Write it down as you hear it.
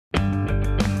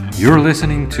You're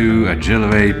listening to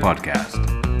Agileway Podcast.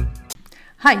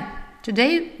 Hi,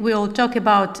 today we'll talk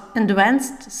about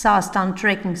advanced SaaS time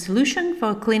tracking solution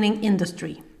for cleaning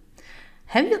industry.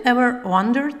 Have you ever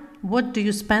wondered what do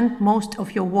you spend most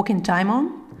of your working time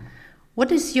on?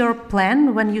 What is your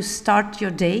plan when you start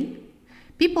your day?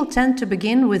 People tend to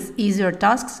begin with easier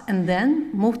tasks and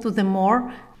then move to the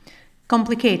more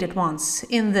complicated ones,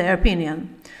 in their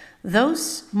opinion,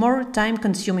 those more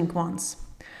time-consuming ones.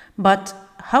 But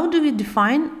how do we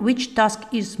define which task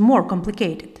is more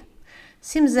complicated?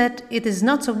 Seems that it is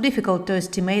not so difficult to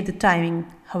estimate the timing.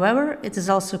 However, it is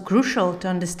also crucial to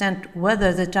understand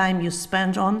whether the time you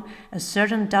spend on a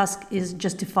certain task is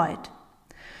justified.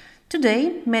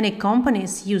 Today, many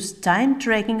companies use time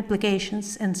tracking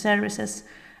applications and services,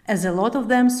 as a lot of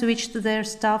them switched their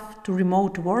staff to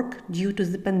remote work due to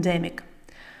the pandemic.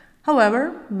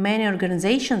 However, many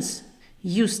organizations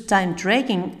used time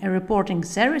tracking and reporting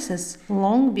services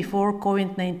long before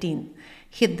COVID-19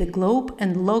 hit the globe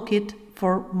and locked it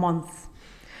for months.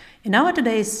 In our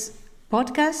today's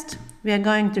podcast, we are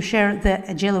going to share the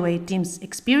Agileway team's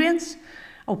experience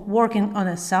of working on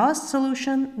a SaaS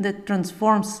solution that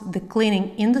transforms the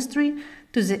cleaning industry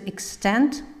to the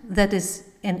extent that is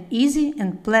an easy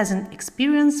and pleasant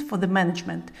experience for the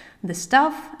management, the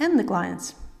staff, and the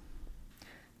clients.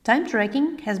 Time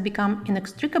tracking has become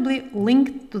inextricably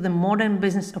linked to the modern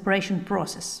business operation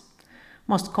process.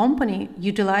 Most companies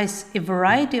utilize a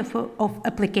variety of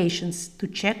applications to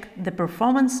check the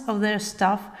performance of their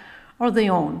staff or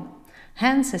their own,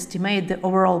 hence estimate the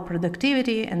overall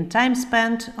productivity and time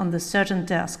spent on the certain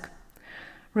task.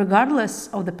 Regardless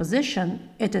of the position,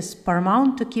 it is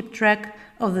paramount to keep track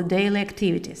of the daily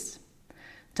activities.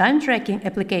 Time tracking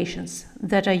applications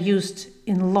that are used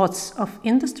in lots of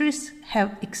industries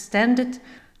have extended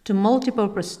to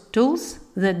multi-purpose tools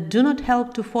that do not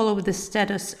help to follow the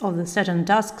status of the certain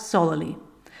task solely.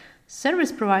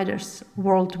 Service providers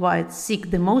worldwide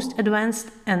seek the most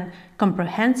advanced and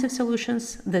comprehensive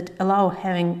solutions that allow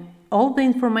having all the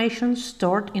information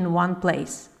stored in one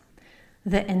place.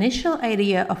 The initial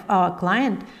idea of our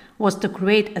client was to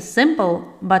create a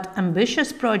simple but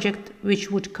ambitious project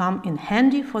which would come in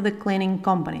handy for the cleaning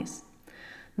companies.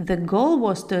 The goal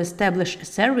was to establish a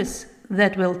service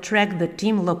that will track the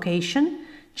team location,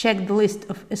 check the list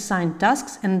of assigned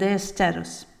tasks and their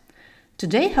status.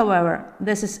 Today, however,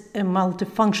 this is a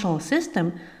multifunctional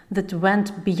system that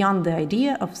went beyond the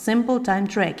idea of simple time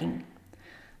tracking.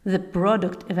 The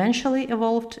product eventually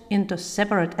evolved into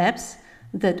separate apps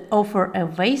that offer a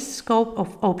vast scope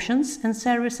of options and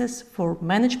services for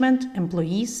management,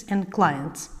 employees, and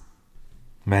clients.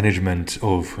 Management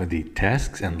of the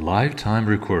tasks and lifetime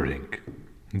recording.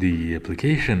 The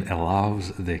application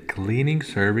allows the cleaning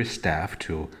service staff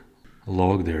to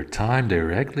log their time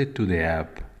directly to the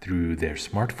app through their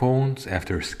smartphones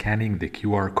after scanning the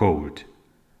QR code.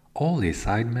 All the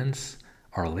assignments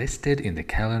are listed in the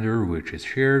calendar, which is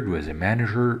shared with the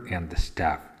manager and the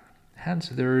staff. Hence,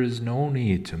 there is no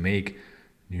need to make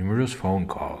numerous phone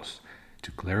calls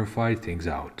to clarify things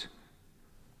out.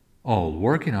 All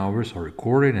working hours are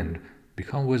recorded and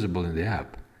become visible in the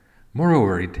app.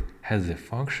 Moreover, it has the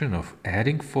function of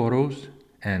adding photos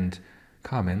and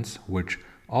comments, which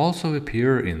also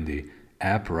appear in the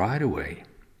app right away.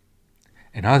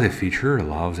 Another feature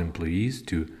allows employees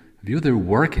to view their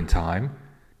working time,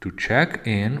 to check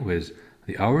in with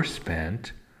the hours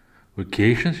spent,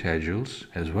 vacation schedules,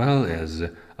 as well as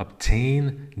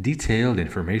obtain detailed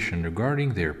information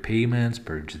regarding their payments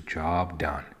per job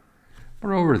done.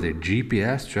 Moreover, the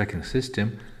GPS tracking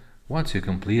system, once you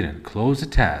complete and close a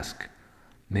task,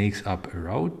 makes up a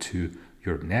route to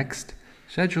your next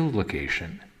scheduled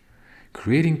location.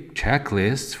 Creating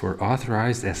checklists for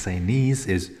authorized assignees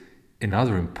is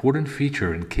another important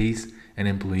feature in case an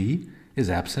employee is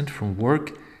absent from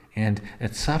work and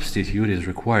a substitute is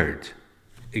required.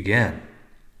 Again,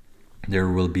 there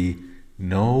will be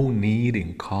no need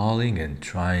in calling and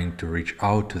trying to reach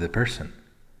out to the person.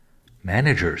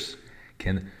 Managers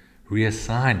can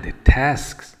reassign the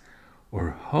tasks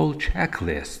or whole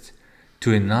checklist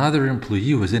to another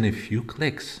employee within a few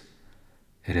clicks.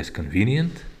 It is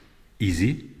convenient,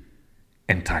 easy,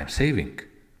 and time-saving.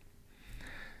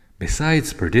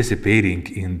 Besides participating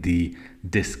in the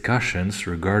discussions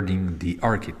regarding the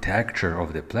architecture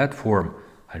of the platform,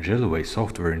 Agileway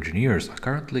software engineers are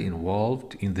currently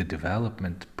involved in the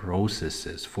development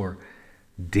processes for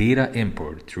data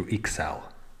import through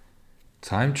Excel,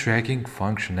 time tracking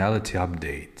functionality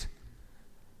update,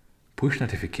 push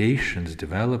notifications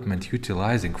development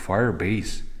utilizing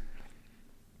Firebase,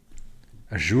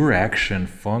 Azure Action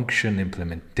function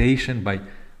implementation by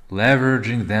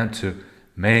leveraging them to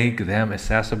make them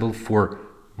accessible for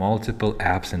multiple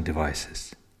apps and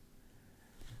devices.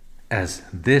 As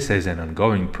this is an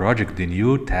ongoing project, the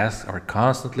new tasks are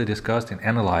constantly discussed and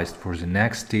analyzed for the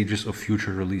next stages of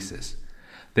future releases.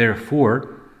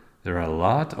 Therefore, there are a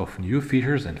lot of new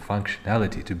features and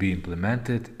functionality to be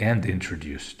implemented and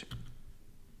introduced.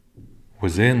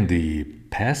 Within the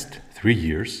past 3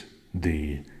 years,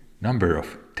 the number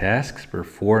of tasks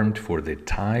performed for the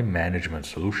time management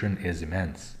solution is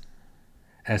immense.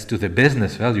 As to the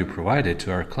business value provided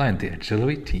to our client, the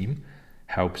Agility team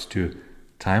helps to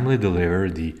timely deliver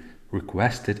the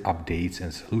requested updates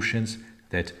and solutions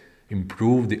that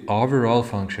improve the overall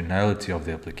functionality of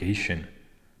the application,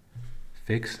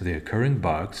 fix the occurring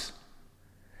bugs,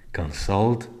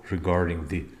 consult regarding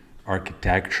the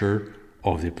architecture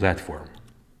of the platform.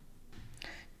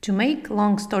 To make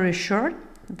long story short,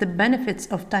 the benefits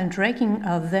of time tracking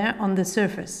are there on the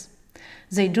surface.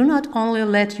 They do not only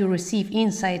let you receive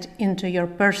insight into your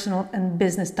personal and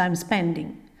business time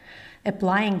spending.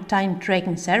 Applying time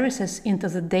tracking services into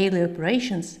the daily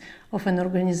operations of an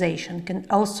organization can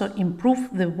also improve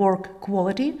the work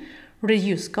quality,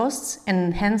 reduce costs, and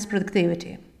enhance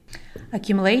productivity.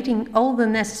 Accumulating all the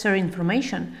necessary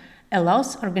information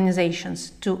allows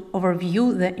organizations to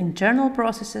overview the internal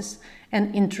processes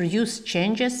and introduce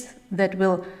changes that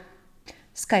will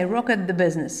skyrocket the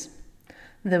business.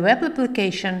 The web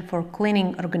application for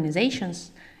cleaning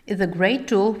organizations is a great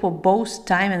tool for both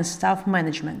time and staff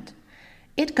management.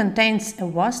 It contains a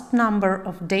vast number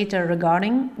of data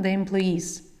regarding the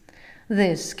employees.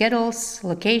 The schedules,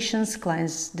 locations,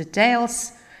 clients'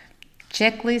 details,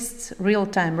 checklists,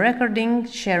 real-time recording,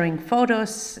 sharing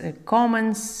photos,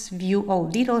 comments, view all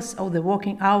details of the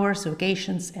working hours,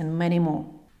 vacations, and many more.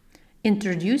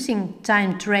 Introducing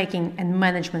time tracking and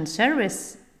management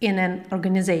service in an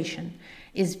organization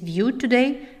is viewed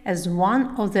today as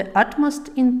one of the utmost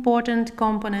important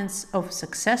components of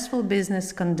successful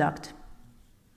business conduct.